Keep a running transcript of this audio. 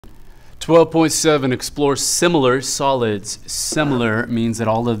12.7, explore similar solids. Similar means that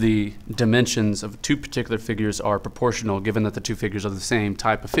all of the dimensions of two particular figures are proportional, given that the two figures are the same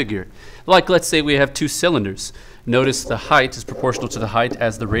type of figure. Like, let's say we have two cylinders. Notice the height is proportional to the height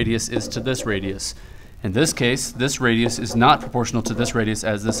as the radius is to this radius. In this case, this radius is not proportional to this radius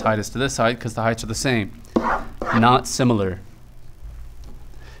as this height is to this height, because the heights are the same. Not similar.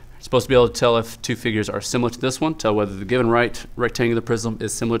 Supposed to be able to tell if two figures are similar to this one, tell whether the given right rectangular prism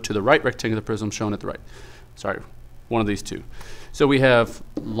is similar to the right rectangular prism shown at the right. Sorry, one of these two. So we have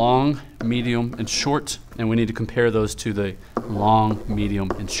long, medium, and short, and we need to compare those to the long, medium,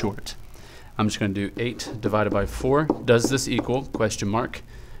 and short. I'm just going to do 8 divided by 4. Does this equal, question mark,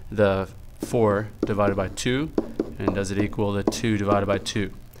 the 4 divided by 2, and does it equal the 2 divided by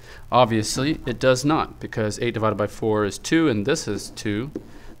 2? Obviously, it does not, because 8 divided by 4 is 2, and this is 2.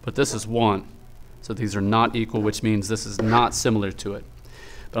 But this is 1. So these are not equal, which means this is not similar to it.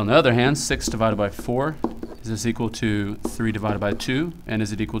 But on the other hand, 6 divided by 4, is this equal to 3 divided by 2? And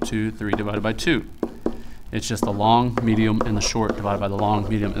is it equal to 3 divided by 2? It's just the long, medium, and the short divided by the long,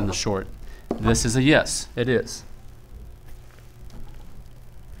 medium, and the short. This is a yes. It is.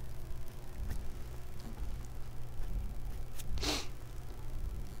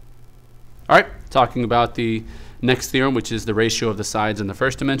 All right, talking about the next theorem, which is the ratio of the sides in the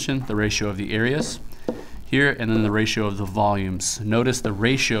first dimension, the ratio of the areas here, and then the ratio of the volumes. Notice the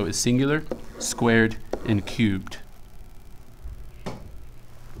ratio is singular, squared, and cubed.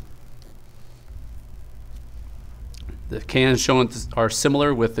 The cans shown are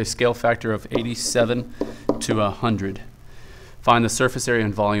similar with a scale factor of 87 to 100. Find the surface area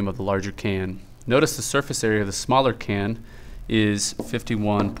and volume of the larger can. Notice the surface area of the smaller can is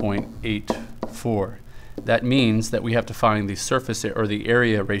 51.84. That means that we have to find the surface or the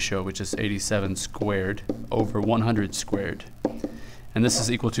area ratio, which is 87 squared over 100 squared. And this is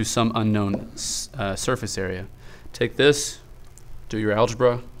equal to some unknown surface area. Take this, do your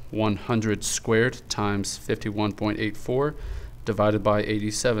algebra, 100 squared times 51.84 divided by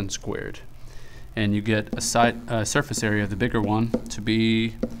 87 squared. And you get a surface area of the bigger one to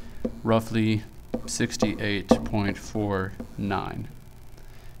be roughly 68.49.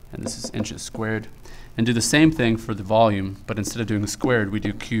 And this is inches squared. And do the same thing for the volume, but instead of doing squared, we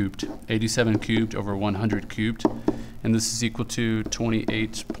do cubed. 87 cubed over 100 cubed. And this is equal to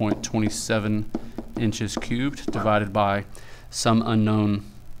 28.27 inches cubed divided by some unknown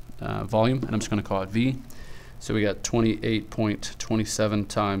volume, and I'm just going to call it V. So we got 28.27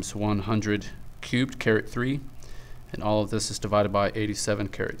 times 100 cubed, caret 3. And all of this is divided by 87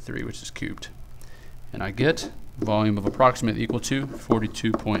 caret 3, which is cubed. And I get volume of approximately equal to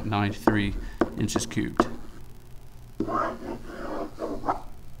 42.93 inches cubed. I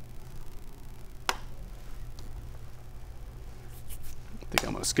think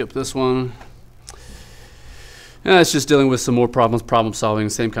I'm going to skip this one. And it's just dealing with some more problems, problem solving,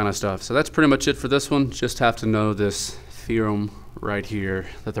 same kind of stuff. So that's pretty much it for this one. Just have to know this theorem right here,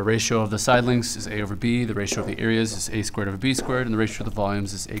 that the ratio of the side lengths is A over B, the ratio of the areas is A squared over B squared, and the ratio of the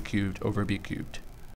volumes is A cubed over B cubed.